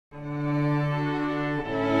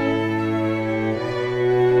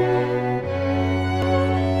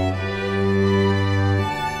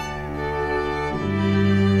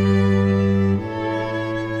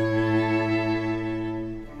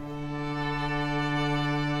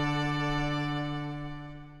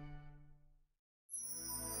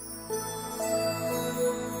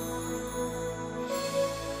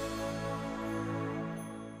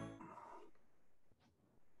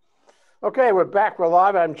Okay, we're back. We're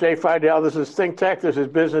live. I'm Jay Fidell. This is ThinkTech. This is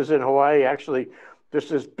business in Hawaii. Actually,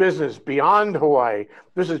 this is business beyond Hawaii.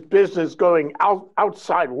 This is business going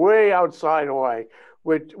outside, way outside Hawaii,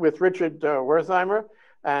 with Richard Wertheimer,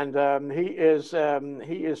 and he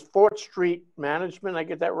is Fort Street Management. I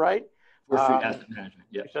get that right? Fort Street Asset Management.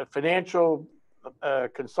 Yeah. He's a financial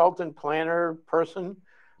consultant, planner, person.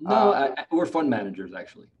 No, we're fund managers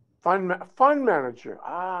actually. Fund manager.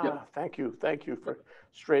 Yep. Thank you for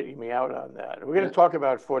straightening me out on that. We're going to talk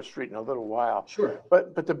about Fort Street in a little while. Sure.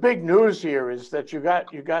 But the big news here is that you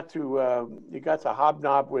got to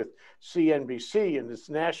hobnob with CNBC in this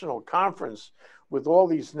national conference with all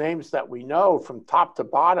these names that we know from top to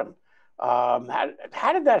bottom. How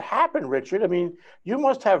did that happen, Richard? I mean, you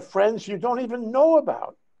must have friends you don't even know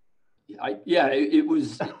about. It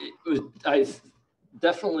was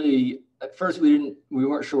definitely. At first, we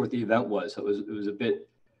weren't sure what the event was. So it was a bit.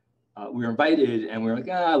 We were invited, and we were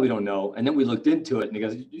like, we don't know. And then we looked into it, and he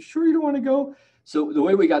goes, "You sure you don't want to go?" So the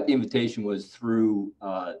way we got the invitation was through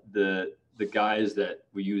the guys that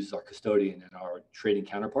we use, our custodian and our trading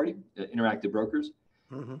counterparty, Interactive Brokers,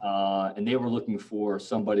 and they were looking for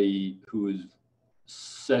somebody who was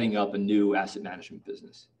setting up a new asset management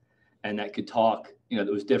business, and that could talk. That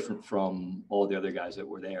was different from all the other guys that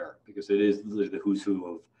were there because it is literally the who's who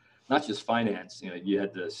of not just finance. You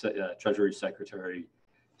had the Treasury Secretary,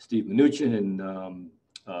 Steven Mnuchin, and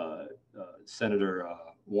Senator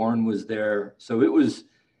Warren was there. So it was,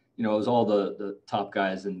 it was all the top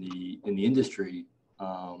guys in the industry,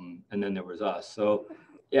 and then there was us. So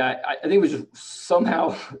yeah, I think it was just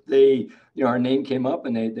somehow our name came up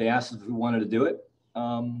and they asked us if we wanted to do it,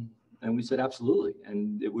 and we said absolutely.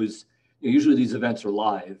 And it was usually these events are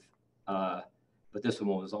live, but this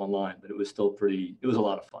one was online. But it was still it was a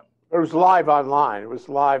lot of fun. It was live online. It was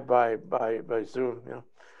live by Zoom.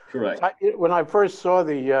 Correct. When I first saw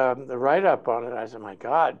the write-up on it, I said, "My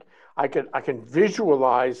God, I can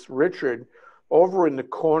visualize Richard over in the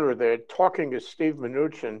corner there talking to Steve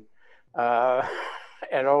Mnuchin, and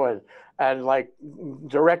like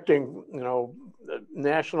directing,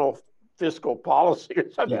 national fiscal policy or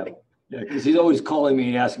something." Yeah, because he's always calling me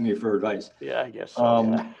and asking me for advice. Yeah, I guess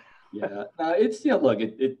so. It's look,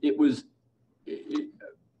 it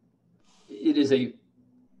is a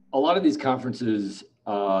lot of these conferences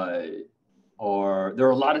there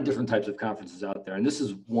are a lot of different types of conferences out there, and this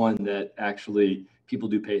is one that actually people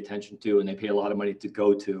do pay attention to, and they pay a lot of money to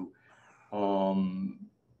go to.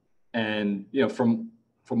 And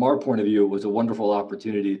from our point of view, it was a wonderful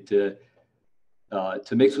opportunity to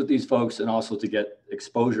mix with these folks and also to get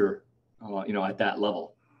exposure, at that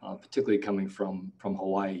level, particularly coming from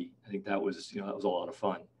Hawaii. I think that was a lot of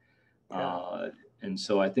fun. Yeah. And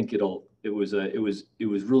so I think it was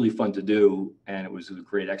really fun to do, and it was a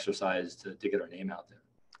great exercise to get our name out there.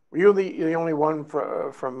 Were you the only one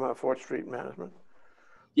from Fort Street Management?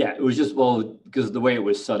 Yeah, it was just because the way it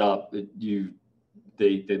was set up,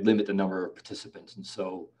 they limit the number of participants, and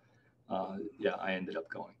so I ended up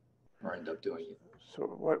doing it. So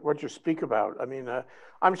what you speak about? I mean,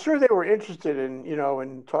 I'm sure they were interested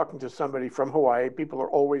in talking to somebody from Hawaii. People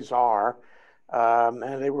always are.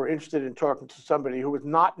 And they were interested in talking to somebody who was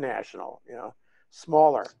not national,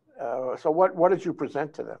 smaller. So what did you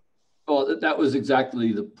present to them? Well, that was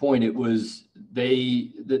exactly the point. It was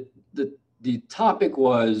the topic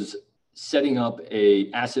was setting up a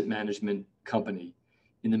asset management company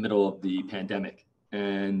in the middle of the pandemic,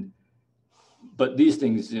 but these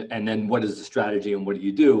things, and then what is the strategy and what do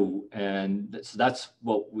you do? And so that's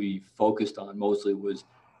what we focused on mostly was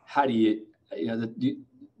how do you,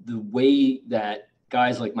 the way that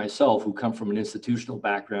guys like myself who come from an institutional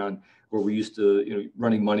background where we're used to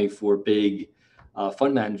running money for big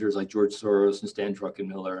fund managers like George Soros and Stan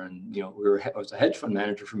Druckenmiller, and I was a hedge fund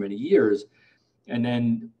manager for many years, and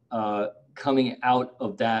then coming out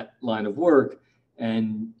of that line of work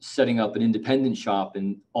and setting up an independent shop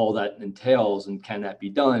and all that entails, and can that be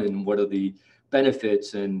done, and what are the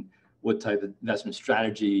benefits, and what type of investment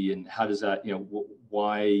strategy, and how does that,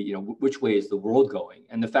 why, which way is the world going?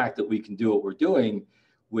 And the fact that we can do what we're doing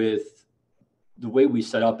with the way we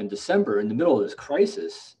set up in December in the middle of this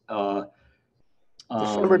crisis.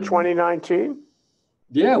 December 2019?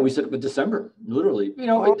 Yeah, we set up in December, literally.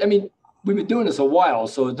 I mean, we've been doing this a while.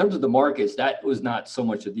 So in terms of the markets, that was not so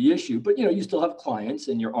much of the issue, but you still have clients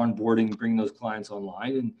and you're onboarding, bringing those clients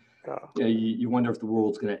online, and you wonder if the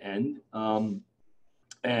world's going to end.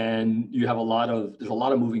 And you have there's a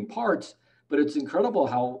lot of moving parts, but it's incredible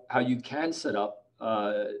how you can set up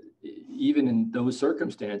even in those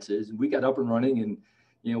circumstances. We got up and running,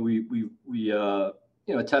 and we a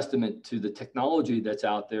testament to the technology that's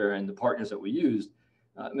out there and the partners that we used.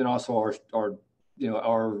 and also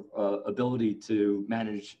our ability to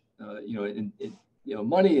manage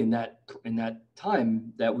money in that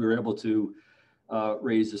time that we were able to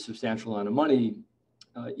raise a substantial amount of money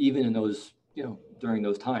even in those during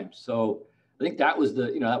those times. So I think that was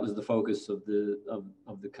the focus of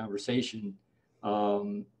the conversation.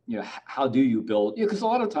 How do you build? Because a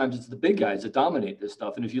lot of times it's the big guys that dominate this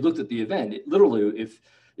stuff. And if you looked at the event, if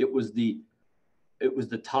it was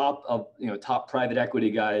the top of top private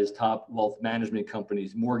equity guys, top wealth management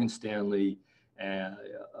companies, Morgan Stanley,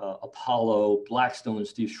 Apollo, Blackstone,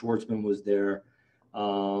 Steve Schwarzman was there.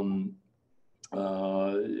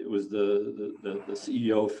 It was the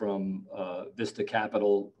CEO from Vista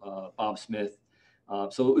Capital, Bob Smith.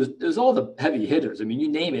 So it was all the heavy hitters. I mean, you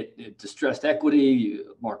name it, distressed equity,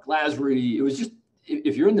 Mark Lazary. It was just,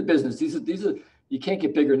 if you're in the business, these are you can't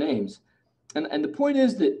get bigger names. And the point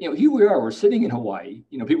is that, here we are, we're sitting in Hawaii.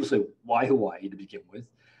 People say, why Hawaii to begin with?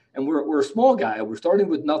 And we're a small guy. We're starting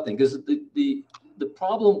with nothing, because the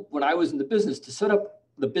problem when I was in the business, to set up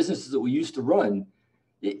the businesses that we used to run,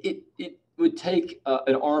 it would take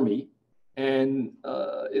an army and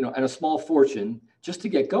a small fortune just to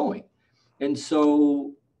get going. And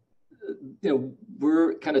so,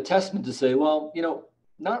 we're kind of testament to say, well,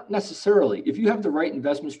 not necessarily. If you have the right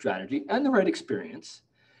investment strategy and the right experience,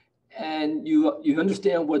 and you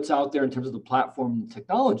understand what's out there in terms of the platform and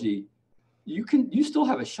technology, you still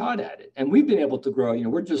have a shot at it. And we've been able to grow.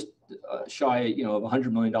 We're just shy, of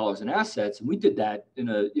 $100 million in assets, and we did that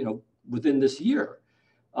within this year.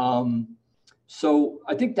 So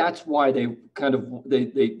I think that's why they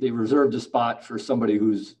reserved a spot for somebody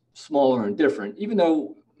who's smaller and different, even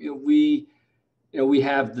though we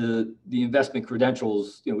have the investment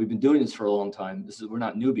credentials. We've been doing this for a long time. We're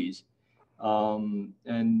not newbies,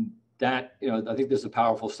 and that I think there's a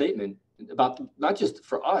powerful statement about not just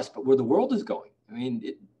for us, but where the world is going. I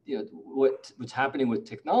mean, what's happening with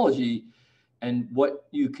technology and what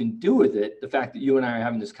you can do with it. The fact that you and I are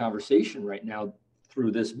having this conversation right now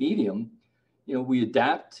through this medium, we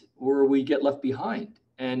adapt or we get left behind,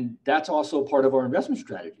 and that's also part of our investment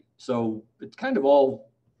strategy. So it's kind of all,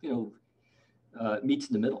 meets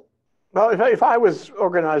in the middle. Well, if I was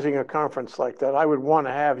organizing a conference like that, I would want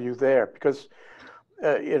to have you there, because,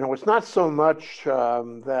 it's not so much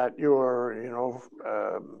that you're,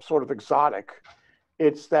 sort of exotic.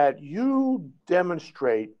 It's that you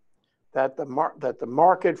demonstrate that the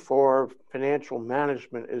market for financial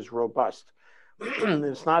management is robust.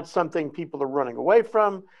 It's not something people are running away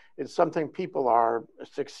from. It's something people are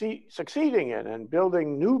succeeding in and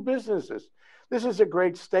building new businesses. This is a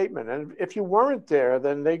great statement. And if you weren't there,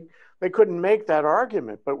 then they couldn't make that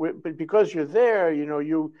argument. But because you're there,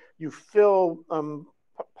 you fill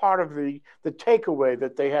part of the takeaway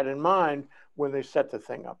that they had in mind when they set the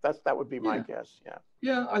thing up. That would be my guess. Yeah.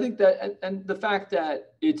 Yeah, I think that, and the fact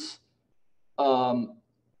that it's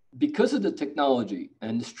because of the technology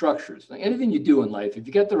and the structures. Like anything you do in life, if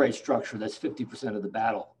you get the right structure, that's 50% of the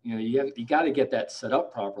battle. You got to get that set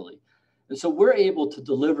up properly. And so we're able to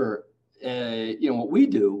deliver, what we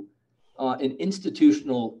do, an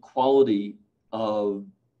institutional quality of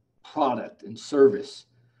product and service.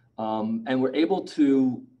 And we're able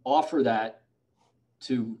to offer that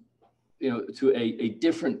to a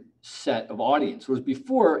different set of audience. Whereas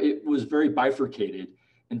before it was very bifurcated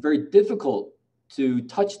and very difficult to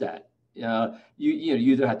touch that. You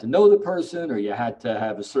either had to know the person or you had to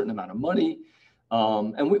have a certain amount of money.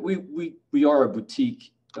 And we are a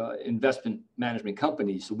boutique investment management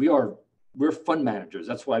company. So we're fund managers.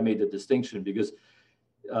 That's why I made the distinction, because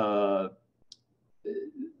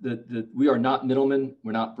we are not middlemen.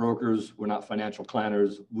 We're not brokers. We're not financial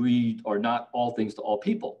planners. We are not all things to all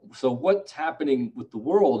people. So what's happening with the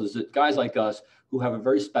world is that guys like us who have a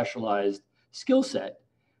very specialized skill set,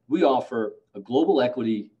 we offer a global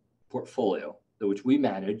equity portfolio which we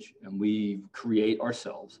manage and we create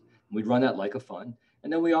ourselves. We run that like a fund.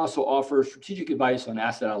 And then we also offer strategic advice on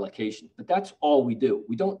asset allocation. But that's all we do.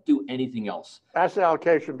 We don't do anything else. Asset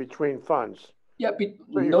allocation between funds. Yeah.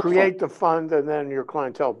 So you create the fund and then your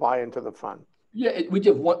clientele buy into the fund. Yeah.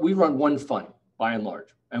 We run one fund by and large,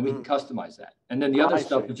 and we can customize that. And then the other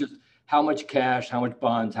stuff is just how much cash, how much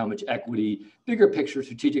bonds, how much equity, bigger picture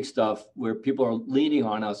strategic stuff where people are leaning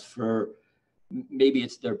on us for maybe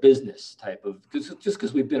it's their business type of,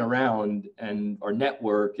 because we've been around and our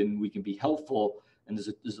network and we can be helpful. And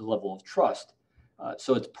there's a level of trust.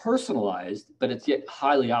 So it's personalized, but it's yet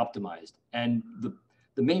highly optimized. And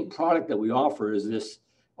the main product that we offer is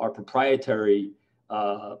our proprietary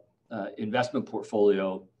investment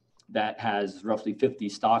portfolio that has roughly 50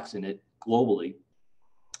 stocks in it globally.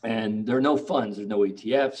 And there are no funds, there's no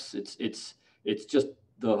ETFs. It's just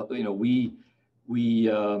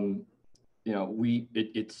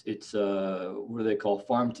it's what do they call,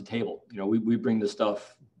 farm to table. We bring the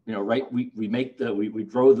stuff, right. We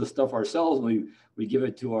grow the stuff ourselves. We give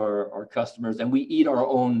it to our customers, and we eat our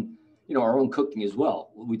own, our own cooking as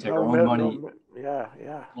well. We take our own money.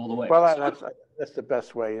 Yeah. All the way. Well, that's the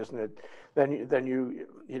best way, isn't it? Then you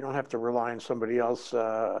don't have to rely on somebody else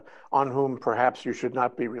on whom perhaps you should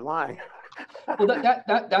not be relying. Well,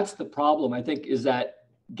 that's the problem, I think, is that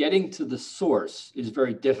getting to the source is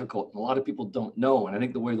very difficult. And a lot of people don't know. And I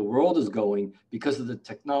think the way the world is going, because of the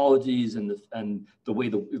technologies and the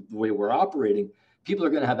way we're operating, people are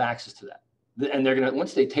going to have access to that. And they're going to,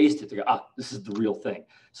 once they taste it, they go, this is the real thing.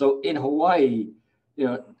 So in Hawaii,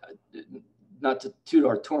 not to toot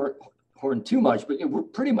our horn too much, but we're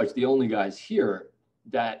pretty much the only guys here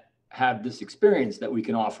that have this experience that we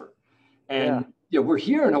can offer. And we're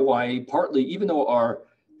here in Hawaii partly, even though our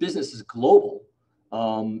business is global,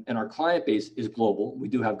 and our client base is global. We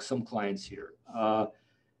do have some clients here.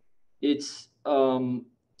 It's the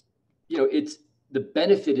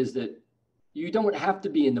benefit is that you don't have to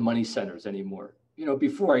be in the money centers anymore.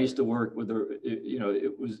 Before I used to work with,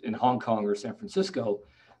 it was in Hong Kong or San Francisco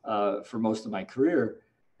for most of my career.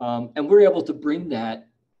 And we're able to bring that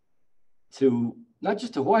to not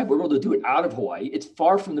just to Hawaii, but we're able to do it out of Hawaii. It's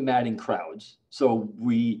far from the madding crowds. So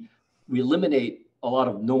we eliminate a lot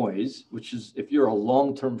of noise, which is, if you're a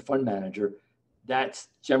long-term fund manager, that's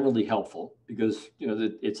generally helpful because,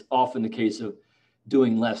 it's often the case of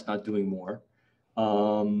doing less, not doing more.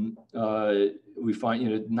 We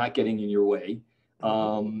find, not getting in your way,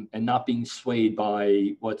 and not being swayed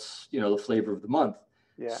by what's, the flavor of the month.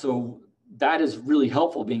 Yeah. So that is really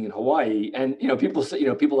helpful being in Hawaii. And, people say,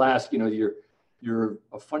 people ask, you're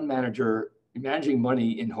a fund manager, you're managing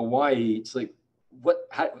money in Hawaii. It's like,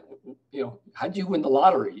 how'd you win the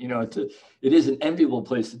lottery? It is an enviable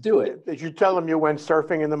place to do it. Did you tell them you went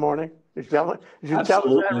surfing in the morning? Did you tell them?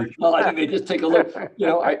 Absolutely. Well, I think they just take a look.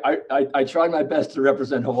 I tried my best to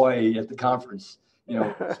represent Hawaii at the conference,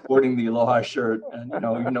 sporting the aloha shirt, and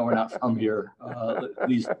even though we're not from here, at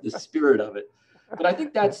least the spirit of it. But I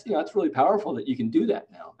think that's that's really powerful that you can do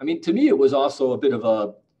that now. I mean, to me, it was also a bit of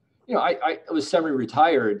a, I was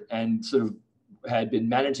semi-retired and sort of had been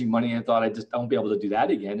managing money and thought I won't be able to do that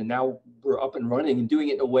again. And now we're up and running and doing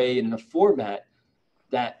it in a way and in a format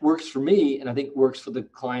that works for me, and I think works for the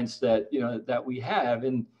clients that that we have,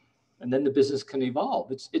 and then the business can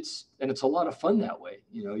evolve. It's a lot of fun that way.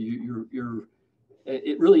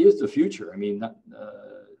 It really is the future. I mean,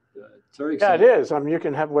 it's very exciting. Yeah, it is. I mean, you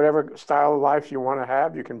can have whatever style of life you want to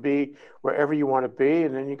have. You can be wherever you want to be,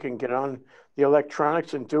 and then you can get on the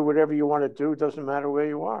electronics and do whatever you want to do. It doesn't matter where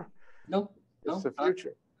you are. It's the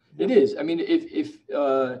future. It is. I mean, if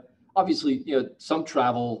obviously, some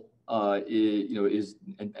travel is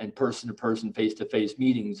and person to person, face to face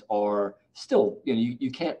meetings are still,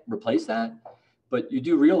 you can't replace that, but you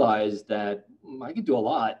do realize that I can do a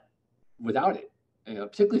lot without it.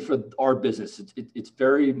 Particularly for our business, it's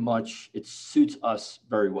very much, it suits us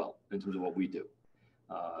very well in terms of what we do.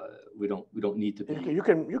 We don't need to be. You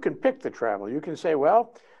can pick the travel. You can say,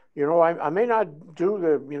 well, I may not do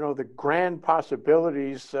the grand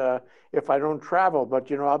possibilities if I don't travel,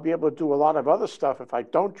 but I'll be able to do a lot of other stuff if I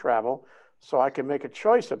don't travel, so I can make a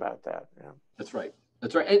choice about that. Yeah. That's right.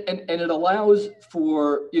 And it allows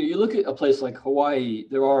for, you look at a place like Hawaii,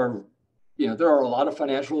 there are a lot of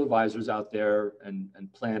financial advisors out there and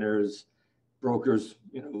planners, brokers,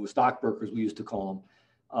 stockbrokers, we used to call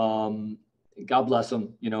them. God bless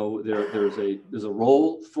them. There's a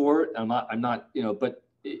role for it. I'm not, but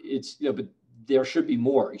but there should be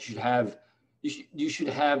more. You should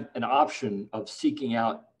have an option of seeking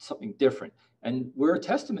out something different. And we're a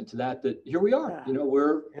testament to that here we are.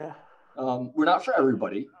 We're not for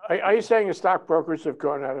everybody. Are you saying the stockbrokers have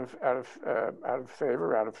gone out of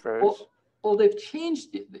favor, out of phase? Well, they've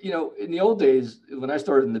changed. In the old days, when I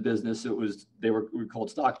started in the business, we were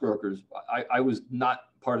called stockbrokers. I was not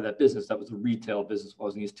part of that business. That was the retail business. I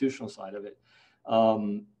was the institutional side of it.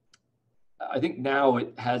 I think now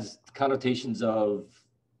it has connotations of,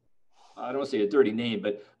 I don't want to say a dirty name,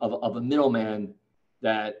 but of a middleman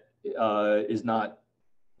that is not.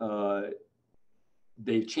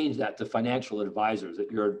 They've changed that to financial advisors, that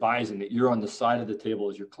you're advising, that you're on the side of the table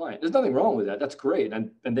as your client. There's nothing wrong with that. That's great, and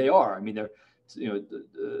they are. I mean, they're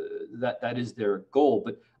that is their goal.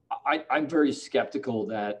 But I'm very skeptical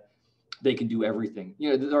that they can do everything.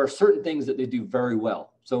 There are certain things that they do very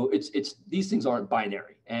well. So it's these things aren't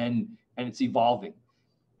binary, and it's evolving.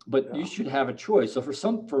 But you should have a choice. So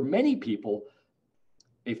for many people,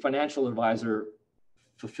 a financial advisor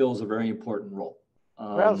fulfills a very important role.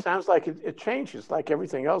 Well, it sounds like it changes like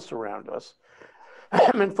everything else around us.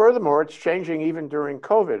 And furthermore, it's changing even during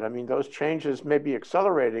COVID. I mean, those changes may be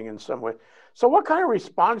accelerating in some way. So what kind of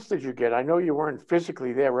response did you get? I know you weren't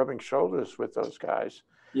physically there rubbing shoulders with those guys.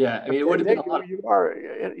 Yeah, I mean, it would have been a lot. You are,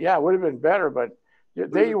 yeah, it would have been better, but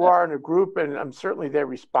there you are in a group, and certainly they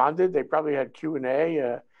responded. They probably had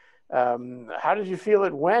Q&A. How did you feel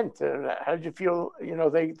it went? How did you feel,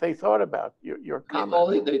 they thought about your comment? Well,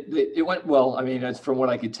 it went well. I mean, as from what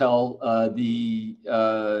I could tell, I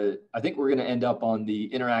think we're going to end up on the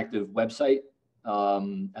interactive website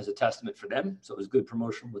as a testament for them. So it was good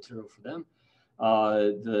promotional material for them.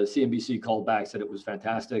 The CNBC called back, said it was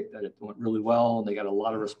fantastic, that it went really well, and they got a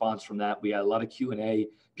lot of response from that. We had a lot of Q&A.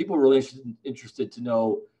 People were really interested to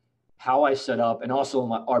know how I set up, and also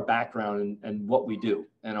our background and what we do,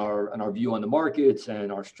 and our view on the markets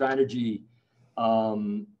and our strategy.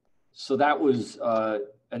 So that was,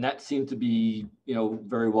 and that seemed to be,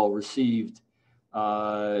 very well received.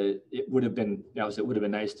 It would have been, it would have been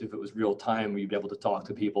nice if it was real time, where you'd be able to talk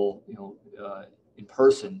to people, in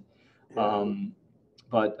person. Yeah.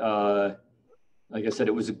 But like I said,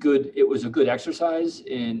 it was a good exercise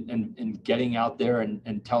in getting out there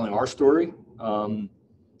and telling our story.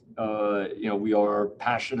 We are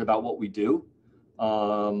passionate about what we do,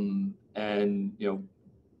 and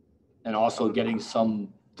also getting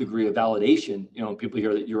some degree of validation. People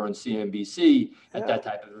hear that you're on CNBC at that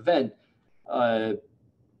type of event.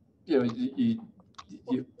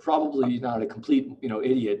 You're probably not a complete,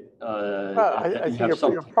 idiot. I think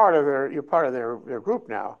you're part of their group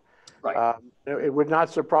now. Right. It would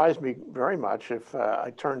not surprise me very much if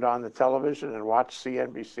I turned on the television and watched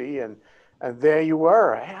CNBC and there you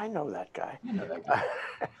were. Hey, I know that guy.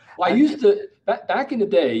 Well, I used to, back in the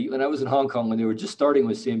day when I was in Hong Kong, when they were just starting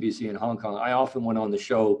with CNBC in Hong Kong, I often went on the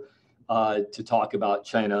show to talk about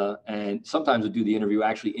China, and sometimes would do the interview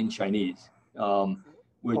actually in Chinese.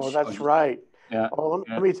 That's right. Yeah.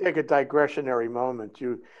 Let me take a digressionary moment.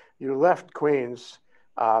 You left Queens.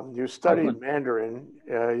 You studied Mandarin.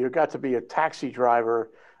 You got to be a taxi driver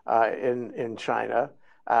in China.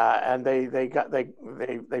 And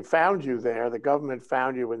they found you there. The government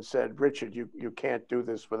found you and said, Richard, you can't do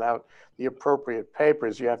this without the appropriate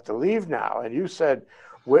papers. You have to leave now. And you said,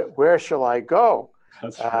 where shall I go?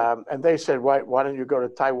 That's right. And they said, why don't you go to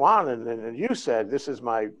Taiwan? And you said, this is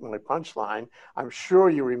my punchline. I'm sure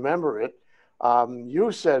you remember it.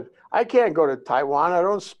 You said, I can't go to Taiwan. I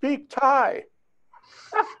don't speak Thai.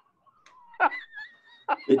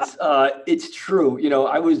 It's true.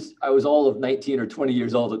 I was all of 19 or 20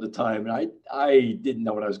 years old at the time, and I didn't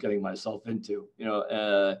know what I was getting myself into.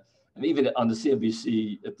 And even on the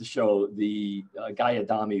CNBC at the show, the Guy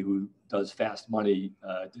Adami, who does Fast Money,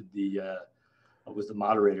 was the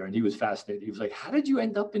moderator, and he was fascinated. He was like, "How did you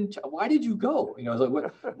end up in? Why did you go?" I was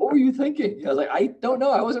like, "What were you thinking?" I was like, "I don't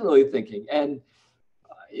know. I wasn't really thinking." And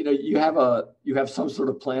you have some sort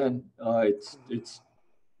of plan. It's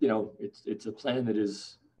a plan that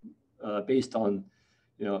is based on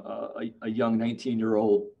a young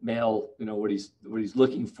 19-year-old male, what he's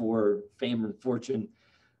looking for, fame and fortune,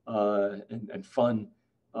 and fun.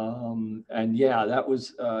 And yeah, that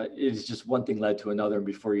was it's just one thing led to another, and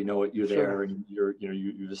before you know it, you're there, and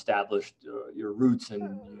you've established your roots, and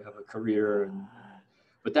you have a career.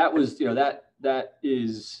 But that was that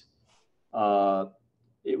is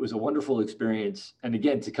it was a wonderful experience. And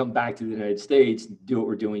again, to come back to the United States and do what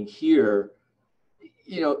we're doing here,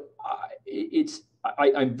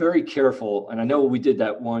 I'm very careful. And I know we did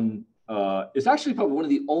that one. It's actually probably one of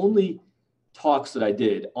the only talks that I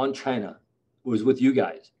did on China was with you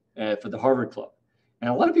guys for the Harvard Club. And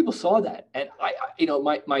a lot of people saw that. And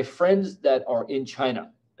my friends that are in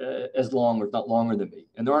China as long, or if not longer than me,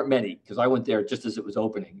 and there aren't many, because I went there just as it was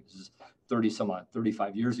opening. This is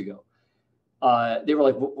 35 years ago. They were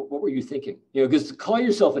like, what were you thinking? Because to call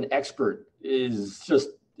yourself an expert is just,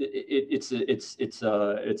 it's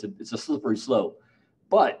a slippery slope.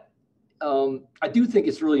 But I do think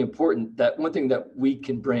it's really important that one thing that we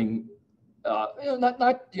can bring,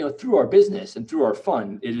 not through our business and through our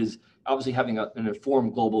fun, it is obviously having an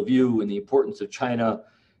informed global view and the importance of China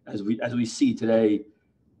as we see today.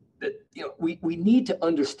 That we need to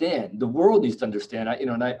understand. The world needs to understand.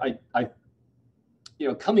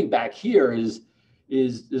 Coming back here is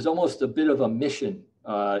almost a bit of a mission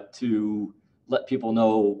to let people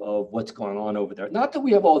know of what's going on over there. Not that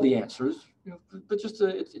we have all the answers, but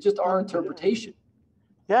it's just our interpretation.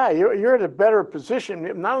 Yeah, you're in a better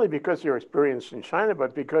position, not only because you're experienced in China,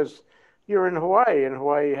 but because you're in Hawaii, and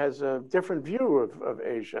Hawaii has a different view of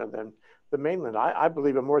Asia than the mainland. I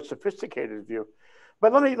believe a more sophisticated view.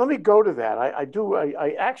 But let me go to that.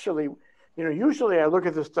 I actually, Usually I look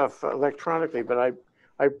at this stuff electronically, but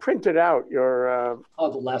I printed out your the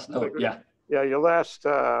last note, yeah. Yeah, your last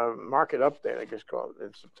market update, I guess, called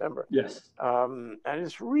in September. Yes. And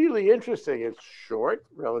it's really interesting. It's short,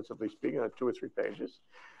 relatively speaking, 2 or 3 pages,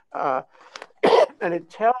 and it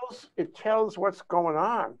tells what's going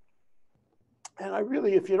on. And I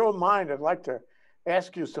really, if you don't mind, I'd like to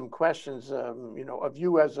ask you some questions, of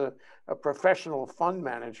you as a professional fund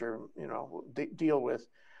manager, deal with.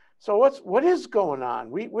 So what is going on?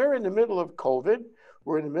 We're in the middle of COVID.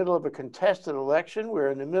 We're in the middle of a contested election. We're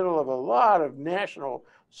in the middle of a lot of national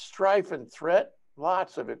strife and threat,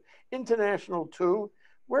 lots of it. International too.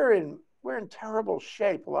 We're in terrible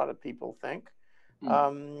shape, a lot of people think.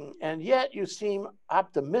 And yet you seem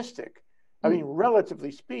optimistic. I mean,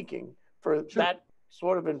 relatively speaking, for that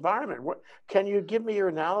sort of environment. Can you give me your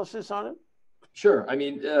analysis on it? Sure. I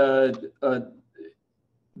mean,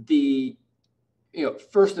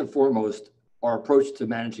 first and foremost, our approach to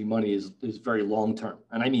managing money is very long term.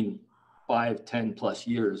 And I mean 5, 10 plus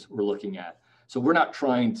years we're looking at. So we're not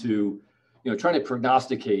trying to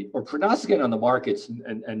prognosticate on the markets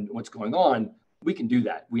and what's going on. We can do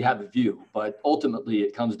that. We have a view, but ultimately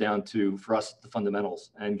it comes down to, for us, the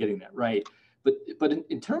fundamentals and getting that right. But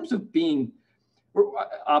in terms of we're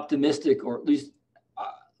optimistic, or at least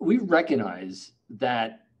we recognize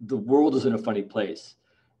that the world is in a funny place.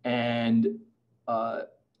 And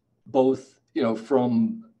both,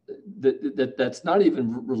 from that's not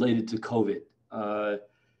even related to COVID.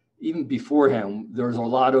 Even beforehand, there's a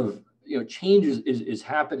lot of changes is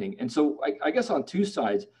happening. And so I guess on 2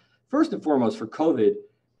 sides, first and foremost for COVID,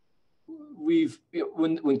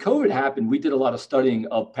 when COVID happened, we did a lot of studying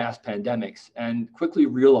of past pandemics and quickly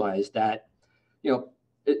realized that,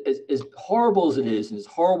 as horrible as it is and as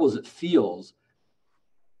horrible as it feels,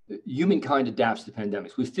 humankind adapts to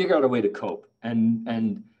pandemics. We figure out a way to cope.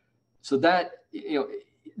 And so that,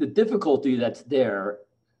 the difficulty that's there,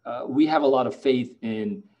 we have a lot of faith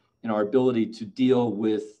in our ability to deal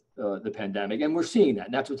with the pandemic. And we're seeing that.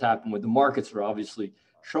 And that's what's happened with the markets are obviously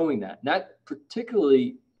showing that. And that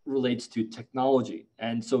particularly relates to technology.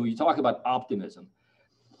 And so you talk about optimism.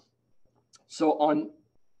 So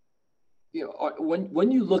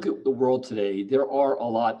when you look at the world today, there are a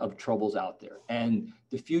lot of troubles out there. And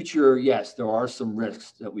the future, yes, there are some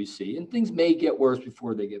risks that we see, and things may get worse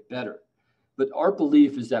before they get better. But our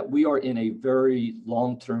belief is that we are in a very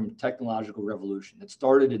long-term technological revolution that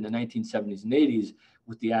started in the 1970s and 80s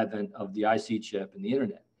with the advent of the IC chip and the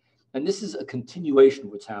internet. And this is a continuation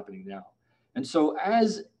of what's happening now. And so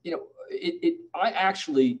as, I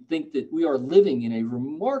actually think that we are living in a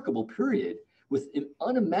remarkable period with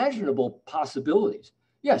unimaginable possibilities.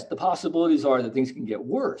 Yes, the possibilities are that things can get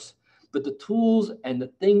worse, but the tools and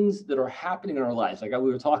the things that are happening in our lives, like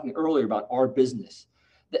we were talking earlier about our business,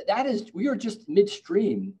 we are just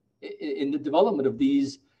midstream in the development of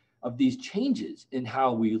these changes in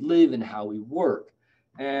how we live and how we work.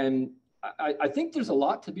 And I think there's a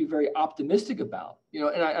lot to be very optimistic about,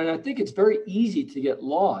 and I think it's very easy to get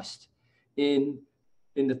lost in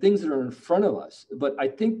the things that are in front of us. But I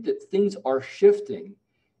think that things are shifting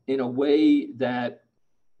in a way that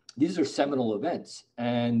these are seminal events,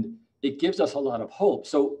 and it gives us a lot of hope.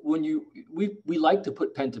 So when we like to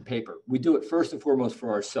put pen to paper, we do it first and foremost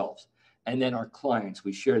for ourselves, and then our clients,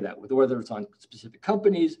 we share that with, whether it's on specific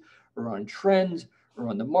companies or on trends or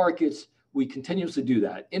on the markets. We continuously do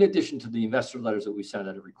that in addition to the investor letters that we send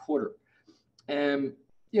out every quarter. And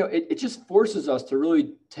it just forces us to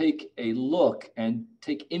really take a look and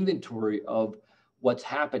take inventory of what's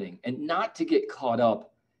happening, and not to get caught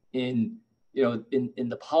up in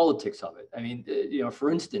the politics of it. I mean, for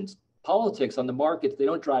instance, politics on the markets, they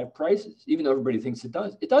don't drive prices, even though everybody thinks it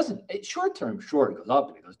does. It doesn't. It's short term, sure, it goes up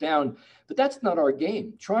and it goes down, but that's not our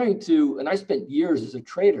game. And I spent years as a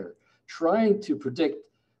trader trying to predict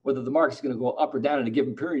whether the market's going to go up or down in a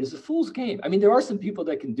given period is a fool's game. I mean, there are some people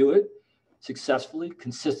that can do it successfully,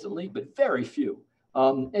 consistently, but very few.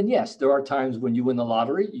 And yes, there are times when you win the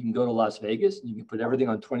lottery, you can go to Las Vegas and you can put everything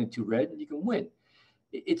on 22 red and you can win.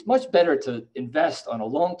 It's much better to invest on a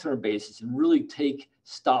long-term basis and really take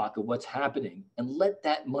stock of what's happening and let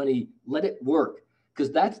that money, let it work,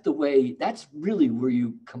 because that's really where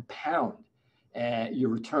you compound your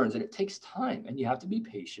returns. And it takes time, and you have to be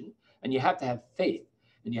patient, and you have to have faith,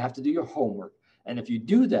 and you have to do your homework. And if you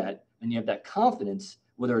do that and you have that confidence,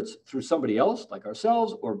 whether it's through somebody else like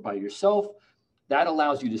ourselves or by yourself, that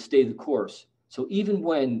allows you to stay the course. So even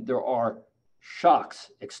when there are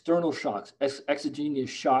shocks, external shocks,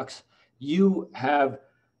 exogenous shocks, you have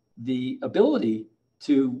the ability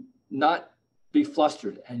to not be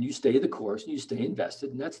flustered, and you stay the course and you stay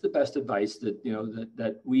invested. And that's the best advice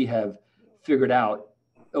that we have figured out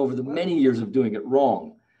over the many years of doing it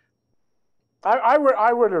wrong. I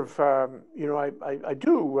would have, you know, I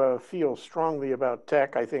do feel strongly about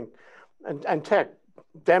tech. I think, and tech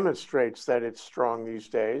demonstrates that it's strong these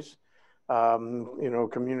days. You know,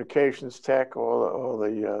 communications tech, all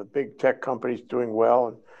the big tech companies doing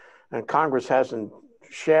well, and Congress hasn't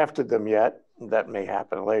shafted them yet. That may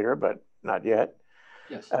happen later, but not yet.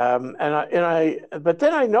 Yes. But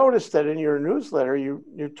then I noticed that in your newsletter,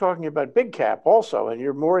 you're talking about big cap also, and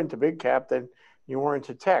you're more into big cap than you were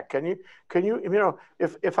into tech. Can you, you know,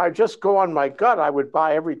 if I just go on my gut, I would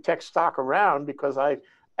buy every tech stock around because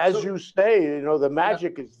as you say, you know, the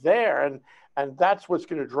magic is there, and that's what's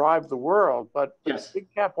going to drive the world. But yes.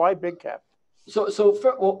 Big cap, why big cap?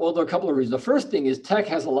 Well, there are a couple of reasons. The first thing is tech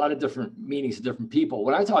has a lot of different meanings to different people.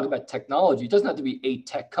 When I talk about technology, it doesn't have to be a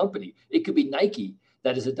tech company. It could be Nike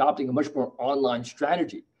that is adopting a much more online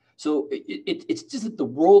strategy. So it's just that the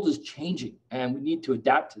world is changing, and we need to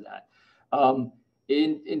adapt to that.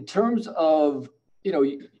 In terms of, you know,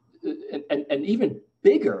 and even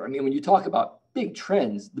bigger, I mean, when you talk about big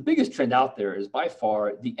trends, the biggest trend out there is by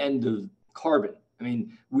far the end of carbon. I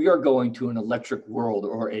mean, we are going to an electric world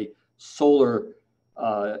or a solar,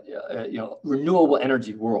 you know, renewable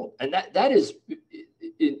energy world. And that is,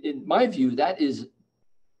 in my view, that is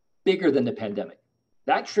bigger than the pandemic.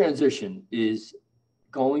 That transition is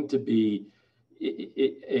going to be,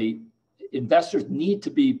 investors need to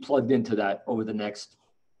be plugged into that over the next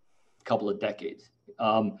couple of decades.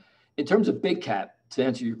 In terms of big cap, to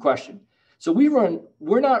answer your question, so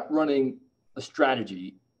we're not running a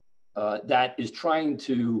strategy that is trying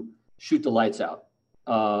to shoot the lights out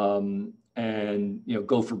and, you know,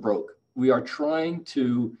 go for broke. We are trying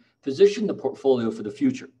to position the portfolio for the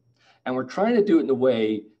future, and we're trying to do it in a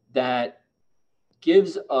way that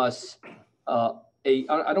gives us I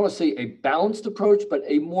don't want to say a balanced approach, but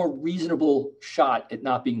a more reasonable shot at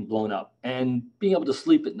not being blown up and being able to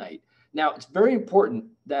sleep at night. Now, it's very important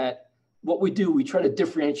that what we do, we try to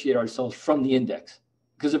differentiate ourselves from the index.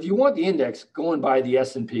 Because if you want the index, go and buy the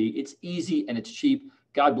S&P. It's easy and it's cheap.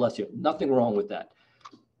 God bless you. Nothing wrong with that.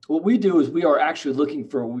 What we do is we are actually looking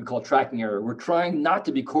for what we call tracking error. We're trying not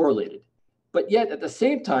to be correlated, but yet at the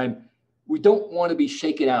same time, we don't want to be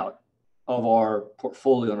shaken out of our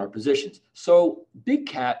portfolio and our positions. So big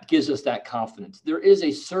cap gives us that confidence. There is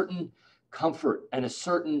a certain comfort and a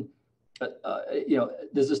certain, you know,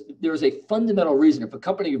 there's a fundamental reason. If a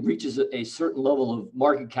company reaches a certain level of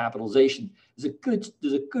market capitalization, there's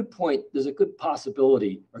a good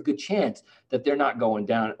possibility or a good chance that they're not going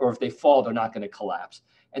down, or if they fall, they're not going to collapse.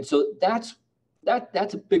 And so that's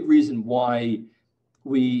a big reason why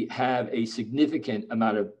we have a significant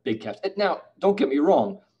amount of big caps. Now, don't get me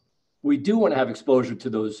wrong. We do want to have exposure to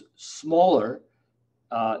those smaller,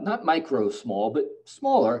 not micro small, but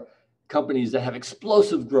smaller companies that have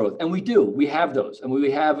explosive growth. And we do. We have those. And we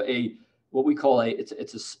have what we call a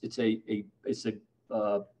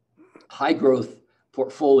high growth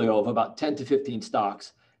portfolio of about 10 to 15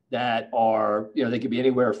 stocks that are, you know, they could be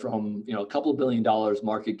anywhere from, you know, a couple of $1 billion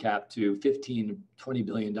market cap to $15, $20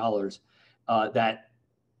 billion.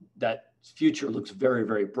 That future looks very,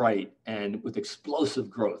 very bright and with explosive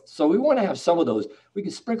growth. So we want to have some of those. We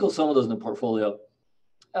can sprinkle some of those in the portfolio.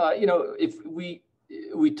 You know, if we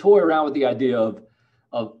toy around with the idea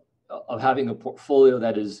of having a portfolio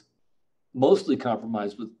that is mostly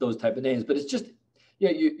compromised with those type of names, but it's just, you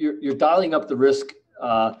know, you're dialing up the risk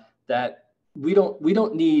that we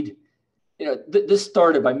don't need. You know, this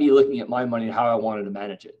started by me looking at my money and how I wanted to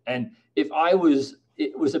manage it. And it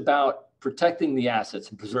was about protecting the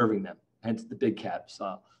assets and preserving them. Hence the big caps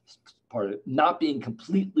part of it, not being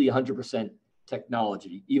completely 100%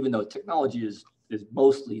 technology, even though technology is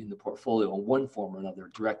mostly in the portfolio in one form or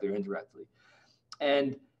another, directly or indirectly.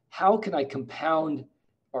 And how can I compound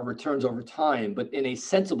our returns over time, but in a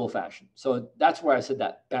sensible fashion? So that's why I said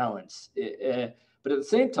that balance. But at the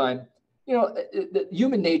same time, you know,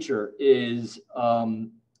 human nature is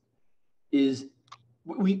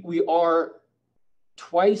we are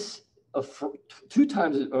two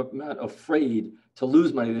times amount afraid to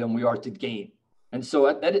lose money than we are to gain. And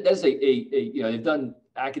so that's you know, they've done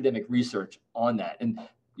academic research on that. And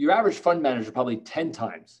your average fund manager is probably 10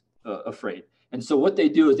 times afraid. And so what they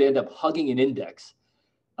do is they end up hugging an index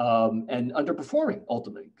and underperforming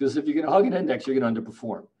ultimately, because if you're going to hug an index, you're going to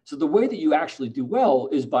underperform. So the way that you actually do well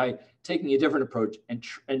is by taking a different approach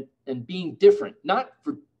and being different, not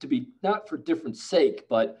for different sake,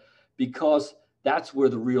 but because that's where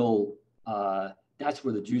the real that's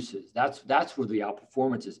where the juice is. That's where the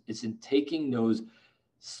outperformance is. It's in taking those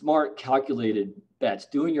smart, calculated bets,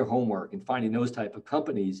 doing your homework, and finding those type of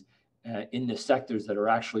companies in the sectors that are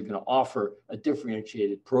actually going to offer a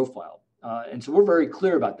differentiated profile. And so we're very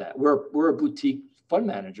clear about that. We're a boutique fund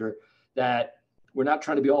manager that we're not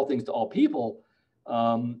trying to be all things to all people.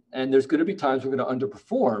 And there's going to be times we're going to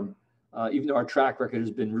underperform, even though our track record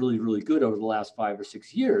has been really, really good over the last 5 or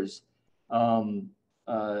 6 years.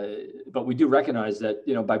 But we do recognize that,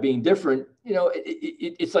 by being different,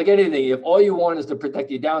 it's like anything. If all you want is to protect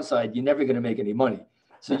your downside, you're never going to make any money.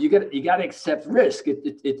 So you got to accept risk.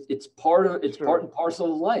 It's part and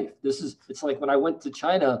parcel of life. It's like when I went to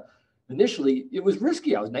China initially, it was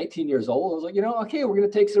risky. I was 19 years old. I was like, okay, we're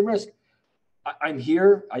going to take some risk. I'm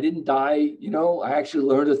here. I didn't die. I actually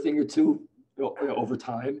learned a thing or two over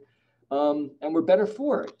time, and we're better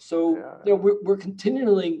for it. So we're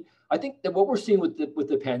continually. I think that what we're seeing with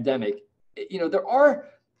the pandemic, there are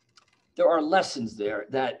lessons there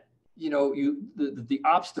that the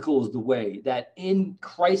obstacle is the way, that in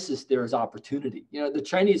crisis there is opportunity. The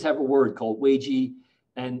Chinese have a word called weiji,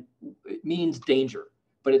 and it means danger,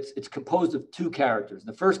 but it's composed of 2 characters.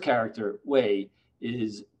 The first character, wei,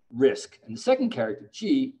 is risk, and the second character,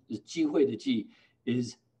 ji, is jihui. The ji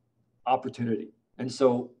is opportunity. And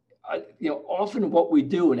so often what we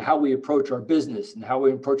do and how we approach our business and how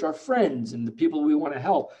we approach our friends and the people we want to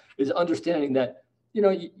help is understanding that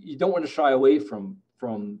you don't want to shy away from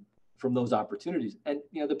those opportunities. And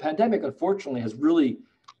the pandemic, unfortunately, has really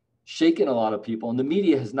shaken a lot of people, and the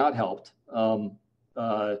media has not helped in,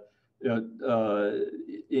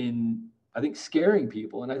 I think, scaring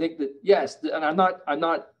people. And I think that, yes, and I'm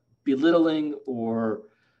not belittling or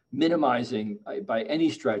minimizing by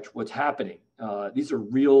any stretch what's happening. These are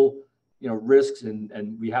real, risks,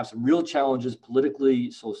 and we have some real challenges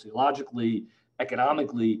politically, sociologically,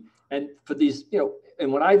 economically, and for these,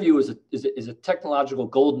 and what I view is a technological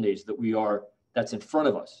golden age that's in front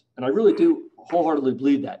of us. And I really do wholeheartedly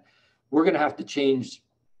believe that we're going to have to change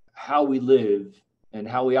how we live and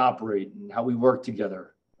how we operate and how we work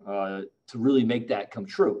together to really make that come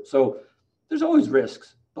true. So there's always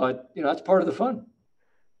risks, but that's part of the fun.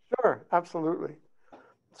 Sure, absolutely.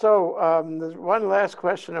 So there's one last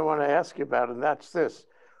question I want to ask you about, and that's this.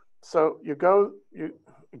 So you go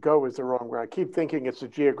is the wrong word. I keep thinking it's a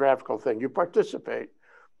geographical thing. You participate,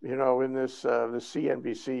 in this the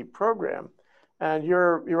CNBC program, and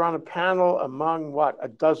you're on a panel among what, a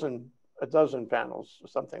dozen panels or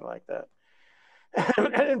something like that.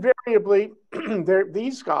 And invariably,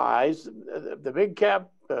 these guys, the big cap,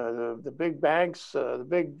 the big banks, the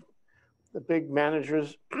big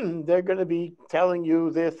managers, they're going to be telling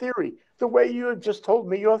you their theory, the way you have just told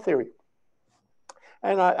me your theory.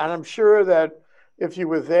 And I'm sure that if you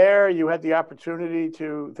were there, you had the opportunity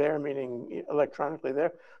to, there meaning electronically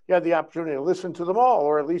there, you had the opportunity to listen to them all,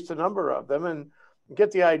 or at least a number of them, and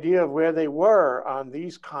get the idea of where they were on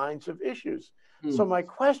these kinds of issues. So my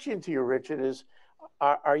question to you, Richard, is,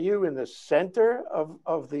 are you in the center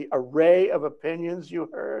of the array of opinions you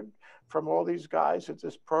heard from all these guys at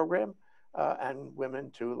this program? And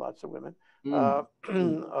women too, lots of women. Are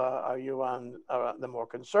you on the more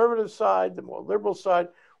conservative side, the more liberal side?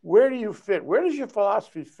 Where do you fit? Where does your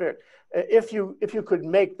philosophy fit? If you could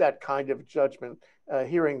make that kind of judgment,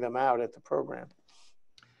 hearing them out at the program.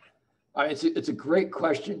 It's a great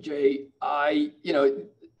question, Jay. I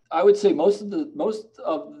would say most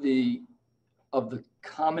of the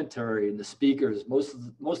commentary and the speakers, most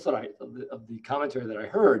of the commentary that I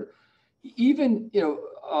heard, even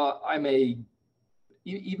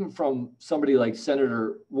even from somebody like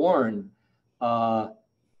Senator Warren,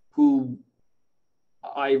 who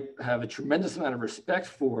I have a tremendous amount of respect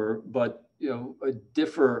for, but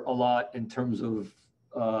differ a lot in terms of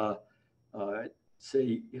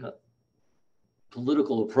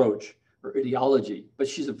political approach or ideology. But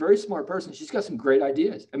she's a very smart person. She's got some great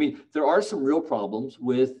ideas. I mean, there are some real problems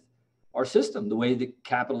with our system, the way that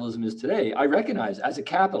capitalism is today. I recognize, as a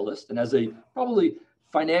capitalist and as a probably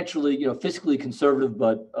financially, fiscally conservative,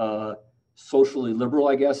 but socially liberal,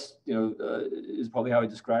 I guess, is probably how I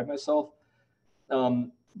describe myself.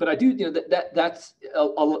 But I do, that's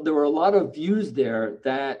there were a lot of views there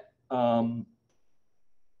that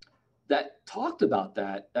that talked about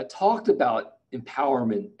that talked about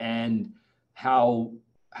empowerment and how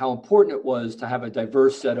important it was to have a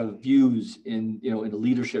diverse set of views in a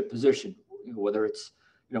leadership position, whether it's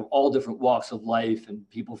all different walks of life and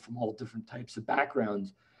people from all different types of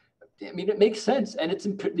backgrounds. I mean, it makes sense, and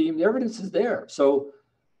the evidence is there. So,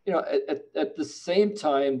 at the same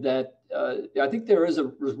time that I think there is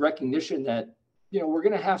a recognition that we're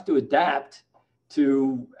going to have to adapt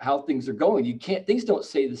to how things are going. Things don't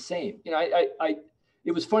stay the same.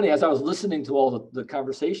 It was funny, as I was listening to all the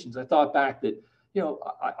conversations, I thought back that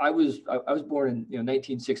I was born in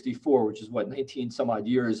 1964, which is what 19 some odd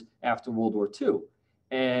years after World War II,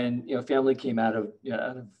 and family came out of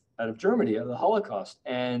Germany, out of the Holocaust,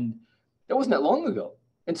 and that wasn't that long ago.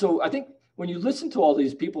 And so I think when you listen to all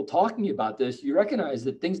these people talking about this, you recognize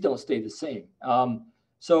that things don't stay the same.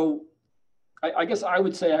 So I guess I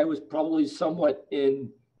would say I was probably somewhat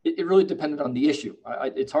in. It really depended on the issue.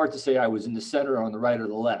 It's hard to say I was in the center, or on the right, or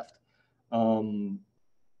the left.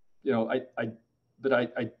 But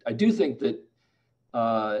I do think that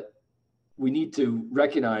we need to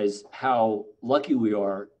recognize how lucky we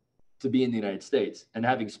are to be in the United States. And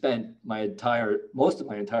having spent most of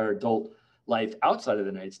my entire adult life outside of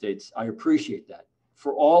the United States, I appreciate that.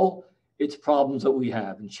 For all its problems that we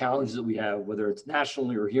have and challenges that we have, whether it's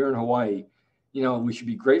nationally or here in Hawaii, we should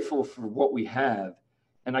be grateful for what we have.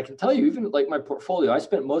 And I can tell you, even like my portfolio, I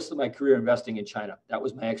spent most of my career investing in China. That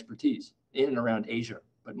was my expertise, in and around Asia,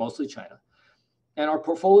 but mostly China. And our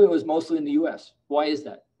portfolio is mostly in the US. Why is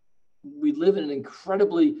that? We live in an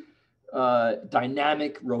incredibly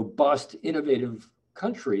dynamic, robust, innovative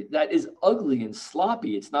country that is ugly and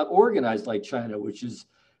sloppy. It's not organized like China, which is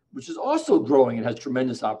also growing and has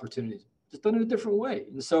tremendous opportunities, just done in a different way.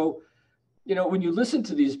 And so, when you listen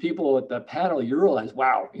to these people at the panel, you realize,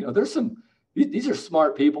 wow, these are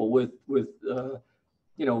smart people with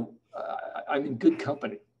I'm in good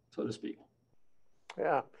company, so to speak.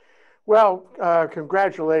 Yeah. Well,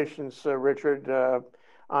 congratulations, Richard,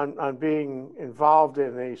 on being involved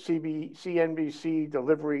in the CNBC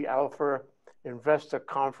Delivery Alpha Investor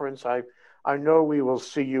Conference. I know we will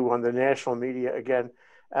see you on the national media again.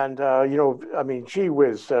 And, gee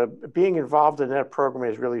whiz, being involved in that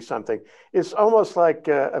program is really something. It's almost like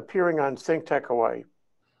appearing on ThinkTech Hawaii.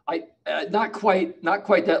 Not quite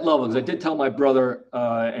that level, because I did tell my brother,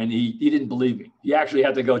 and he didn't believe me. He actually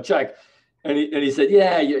had to go check, and he said,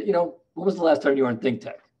 "Yeah, when was the last time you were on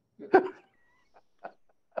ThinkTech?"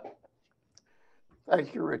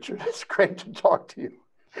 Thank you, Richard. It's great to talk to you.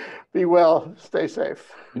 Be well. Stay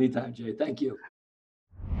safe. Anytime, Jay. Thank you.